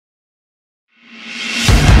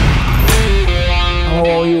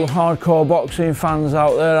hardcore boxing fans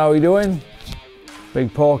out there, how are you doing?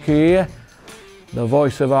 Big Porky here, the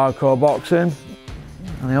voice of hardcore boxing,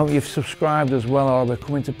 and I hope you've subscribed as well, or I'll be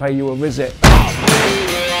coming to pay you a visit.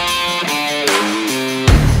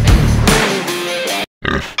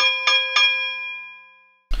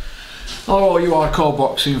 Hello all you hardcore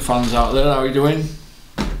boxing fans out there, how are you doing?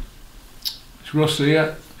 It's Russ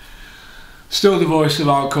here, still the voice of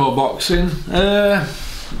hardcore boxing.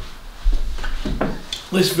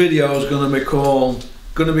 This video is going to be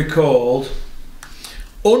called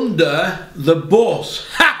Under the Bus.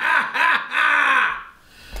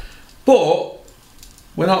 But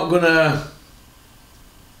we're not gonna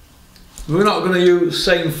use the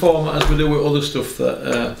same format as we do with other stuff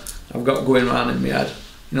that I've got going around in my head.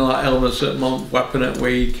 You know, like Elements at Month, Weapon at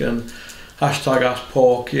Week, and hashtag Ask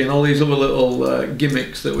Porky, and all these other little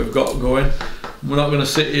gimmicks that we've got going. We're not going to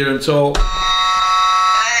sit here and talk.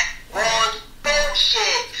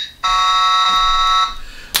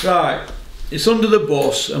 Right, it's Under the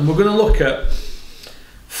Bus, and we're going to look at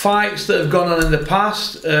fights that have gone on in the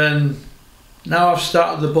past, and now I've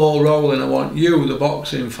started the ball rolling. I want you, the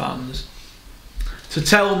boxing fans, to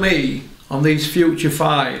tell me on these future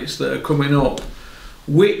fights that are coming up,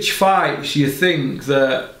 which fights you think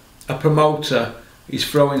that a promoter is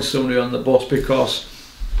throwing somebody on the bus, because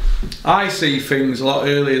I see things a lot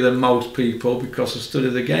earlier than most people because I study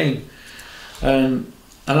the game, and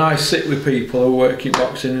I sit with people who work in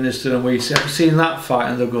boxing industry, and we say, have you seen that fight?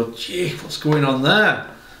 And they'll go, gee, what's going on there?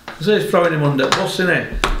 So he's throwing him under the bus, isn't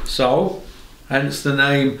it? So, hence the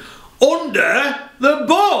name Under the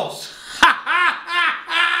Bus.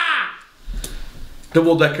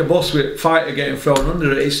 Double-decker bus with fighter getting thrown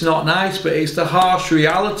under it. It's not nice, but it's the harsh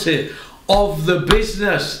reality of the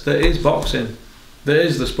business that is boxing, that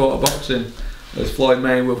is the sport of boxing, as Floyd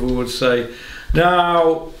Mayweather would say.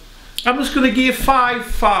 Now, I'm just going to give you 5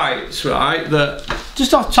 fights, right, that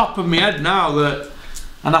just off the top of my head now, that,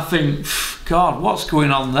 and I think, God, what's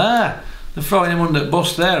going on there? They're throwing him under the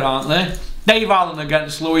bus there, aren't they? Dave Allen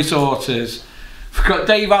against Luis Ortiz. We've got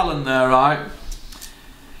Dave Allen there, right?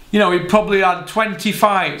 You know, he probably had 20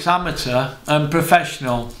 fights, amateur and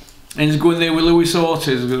professional, and he's going there with Luis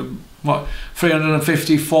Ortiz, what,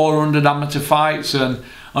 350, 400 amateur fights, and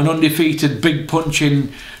an undefeated big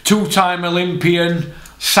punching, 2-time Olympian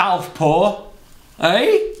southpaw.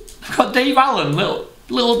 Hey, we've got Dave Allen,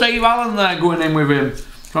 little Dave Allen there going in with him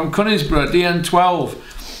from Konigsberg, DN12.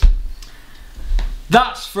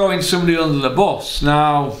 That's throwing somebody under the bus.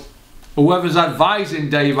 Now, whoever's advising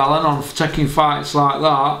Dave Allen on taking fights like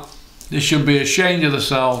that, they should be ashamed of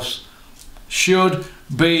themselves. Should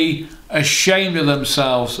be ashamed of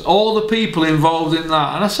themselves. All the people involved in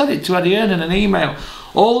that, and I said it to Eddie Hearn in an email,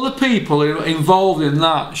 all the people involved in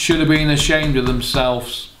that should have been ashamed of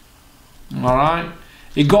themselves. Alright?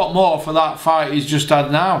 He got more for that fight he's just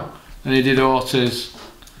had now than he did Ortiz.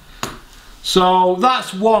 So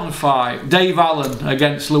that's one fight. Dave Allen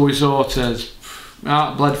against Luis Ortiz.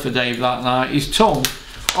 Heart bled for Dave that night. His tongue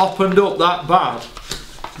opened up that bad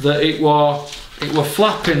that it were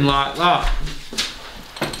flapping like that.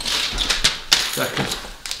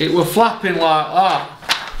 It were flapping like that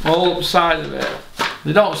all upside of it.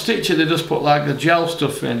 They don't stitch it, they just put like the gel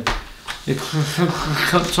stuff in. They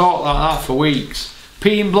can't talk like that for weeks.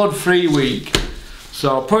 Peeing blood free week.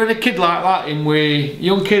 So putting a kid like that in with,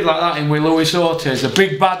 young kid like that in with Luis Ortiz, a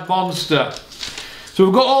big bad monster. So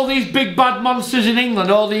we've got all these big bad monsters in England,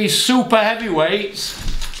 all these super heavyweights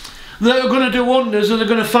that are going to do wonders, and they're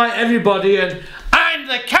going to fight everybody, and I'm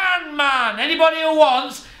the can man, anybody who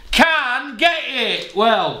wants can get it.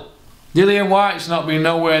 Well, Dillian Whyte's not been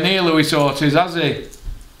nowhere near Luis Ortiz, has he?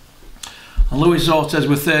 And Luis Ortiz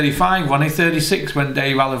was 35, wasn't he? 36 when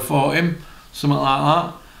Dave Allen fought him, something like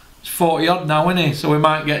that. He's 40 odd now, isn't he? So we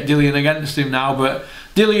might get Dillian against him now, but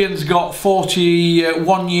Dillian's got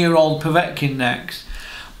 41-year-old Povetkin next.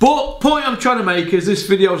 But point I'm trying to make is this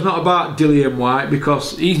video is not about Dillian Whyte,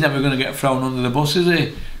 because he's never going to get thrown under the bus, is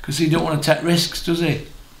he? Because he don't want to take risks, does he?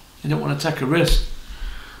 He don't want to take a risk.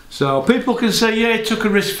 So people can say, yeah, he took a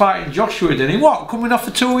risk fighting Joshua, didn't he? What, coming off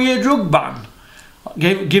a 2-year drug ban?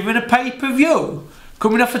 Giving a pay-per-view?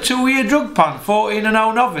 Coming off a 2-year drug ban,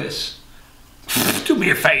 14-0 novice? Do me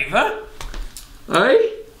a favour, eh?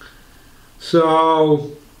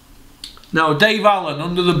 So, now Dave Allen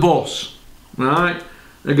under the bus, right,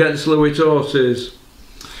 against Luis Ortiz.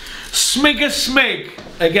 Smig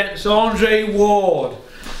against Andre Ward.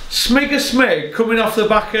 Smig coming off the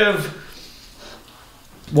back of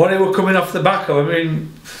what he were coming off the back of. I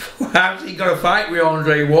mean, how's he got a fight with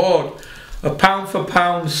Andre Ward? A pound for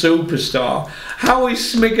pound superstar. How is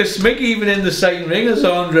Smig even in the same ring as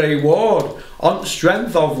Andre Ward? On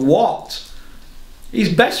strength of what?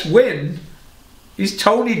 His best win is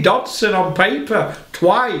Tony Dodson on paper,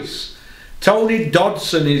 twice. Tony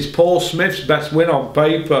Dodson is Paul Smith's best win on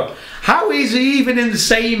paper. How is he even in the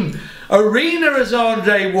same arena as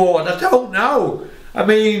Andre Ward? I don't know. I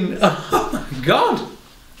mean, oh my God.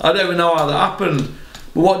 I don't even know how that happened.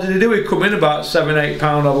 But what did he do? He come in about 7-8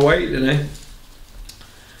 pound overweight, didn't he?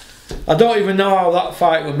 I don't even know how that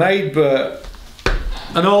fight was made, but...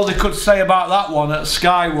 And all they could say about that one at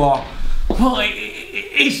Sky was, well,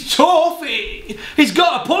 he's tough. He's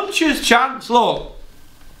got a puncher's chance. Look,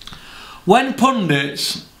 when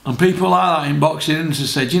pundits and people like that in boxing industry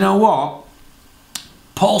said, you know what,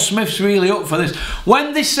 Paul Smith's really up for this.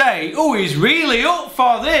 When they say, oh, he's really up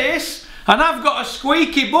for this, and I've got a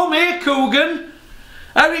squeaky bum here, Coogan.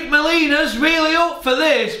 Eric Molina's really up for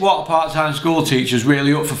this. What, a part-time school teacher's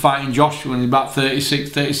really up for fighting Joshua when he's about 36,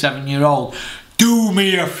 37-year-old? Do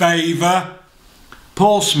me a favour.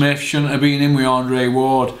 Paul Smith shouldn't have been in with Andre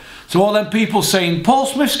Ward. So all them people saying, Paul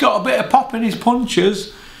Smith's got a bit of pop in his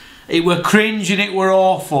punches, it were cringe and it were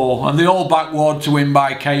awful, and they all back Ward to win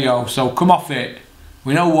by KO, so come off it.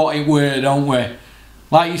 We know what it were, don't we?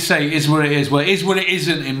 Like you say, it is what it is. Well, it is what it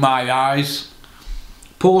isn't in my eyes.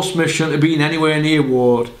 Paul Smith shouldn't have been anywhere near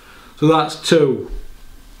Ward. So that's 2.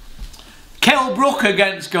 Kell Brook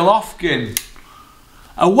against Golovkin.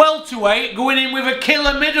 A welterweight going in with a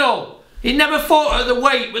killer middle. He never fought at the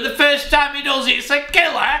weight, but the first time he does it, it's a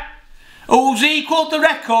killer. Who's equalled the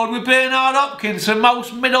record with Bernard Hopkins for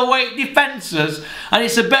most middleweight defences, and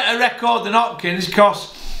it's a better record than Hopkins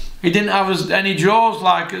because he didn't have as many draws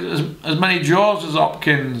as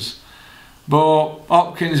Hopkins. But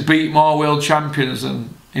Hopkins beat more world champions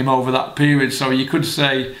than him over that period, so you could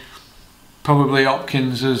say probably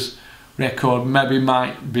Hopkins' record maybe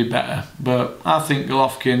might be better. But I think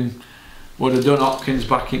Golovkin would have done Hopkins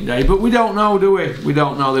back in the day, but we don't know, do we? We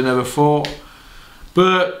don't know, they never fought.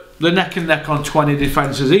 But they're neck and neck on 20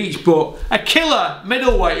 defences each, but a killer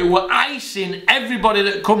middleweight who were icing everybody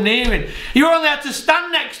that come near him. You only had to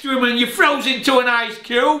stand next to him and you froze into an ice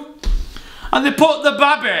cube. And they put the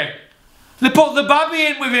babby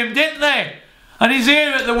in with him, didn't they? And he's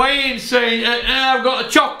here at the weigh-in saying, I've got a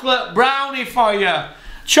chocolate brownie for you.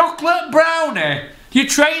 Chocolate brownie? Your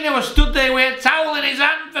trainer was stood there with a towel in his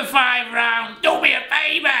hand for 5 rounds. Do me a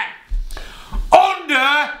favour.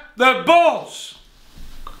 Under the bus.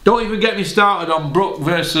 Don't even get me started on Brook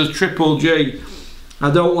versus Triple G. I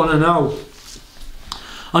don't want to know.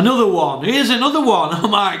 Another one. Here's another one. Oh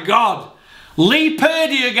my God. Lee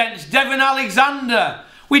Purdy against Devon Alexander.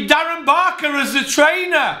 With Darren Barker as the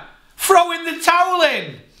trainer. Throwing the towel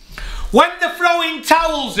in. When they're throwing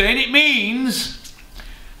towels in, it means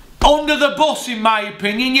under the bus, in my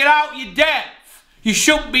opinion. You're out your depth. You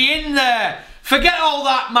shouldn't be in there. Forget all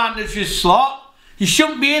that mandatory slot. You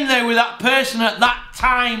shouldn't be in there with that person at that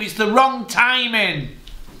time. It's the wrong timing.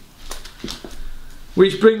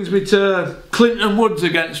 Which brings me to Clinton Woods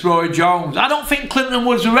against Roy Jones. I don't think Clinton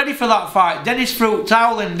Woods was ready for that fight. Dennis threw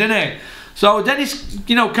toweling, didn't he? So Dennis,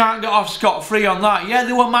 you know, can't get off scot-free on that. Yeah,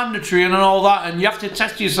 they were mandatory and all that, and you have to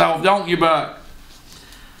test yourself, don't you, Bert?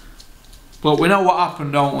 But we know what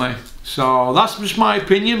happened, don't we? So that's just my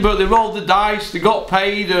opinion, but they rolled the dice, they got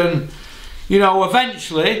paid, and, you know,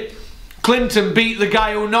 eventually Clinton beat the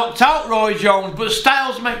guy who knocked out Roy Jones, but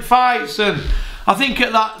styles make fights, and I think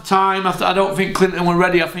at that time, I don't think Clinton were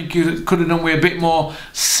ready. I think he could have done with a bit more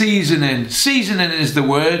seasoning. Seasoning is the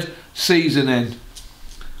word, seasoning.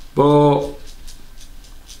 But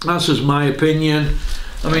that's just my opinion.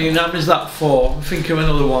 I mean, how is that for? Think of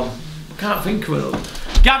another one. I can't think of another.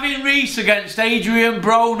 Gavin Rees against Adrian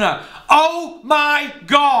Broner. Oh my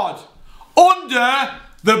God! Under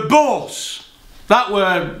the bus. That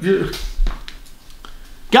were...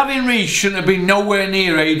 Gavin Rees shouldn't have been nowhere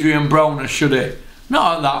near Adrian Broner, should he?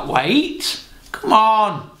 Not at that weight. Come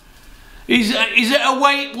on. Is it a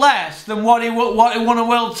weight less than what he won a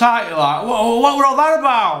world title at? What were all that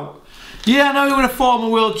about? Yeah, I know he was a former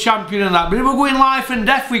world champion and that, but he was going life and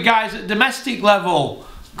death with guys at domestic level.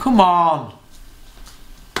 Come on.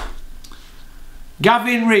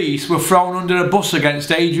 Gavin Rees were thrown under a bus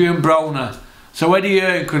against Adrian Broner. So Eddie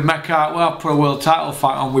Hearn could make out, well, put a world title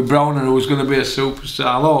fight on with Broner, who was going to be a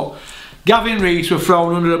superstar. Look, Gavin Rees were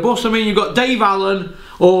thrown under a bus. I mean, you've got Dave Allen,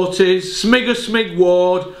 Ortiz, Smigger Smig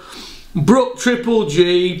Ward, Brook Triple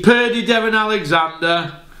G, Purdy Devon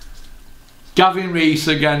Alexander, Gavin Rees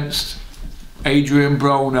against Adrian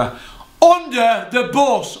Broner. Under the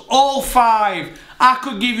bus, all 5. I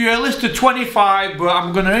could give you a list of 25, but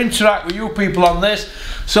I'm going to interact with you people on this.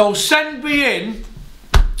 So send me in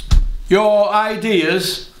your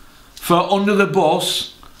ideas for under the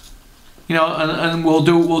bus you know, and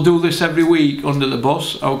we'll do this every week under the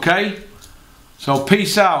bus, okay? So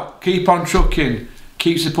peace out, keep on trucking,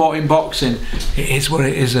 keep supporting boxing. It is what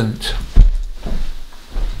it isn't.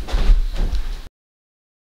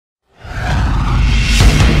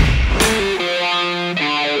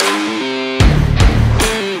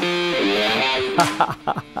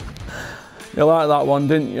 You like that one,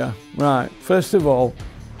 didn't you? Right, first of all,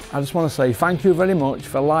 I just want to say thank you very much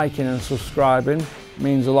for liking and subscribing. It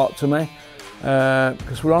means a lot to me,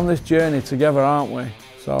 because we're on this journey together, aren't we?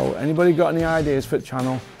 So anybody got any ideas for the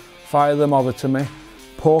channel, fire them over to me,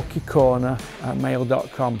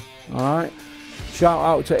 porkycorner@mail.com. Alright? Shout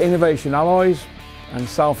out to Innovation Alloys and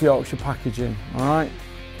South Yorkshire Packaging. Alright?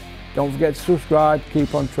 Don't forget to subscribe,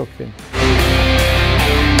 keep on trucking.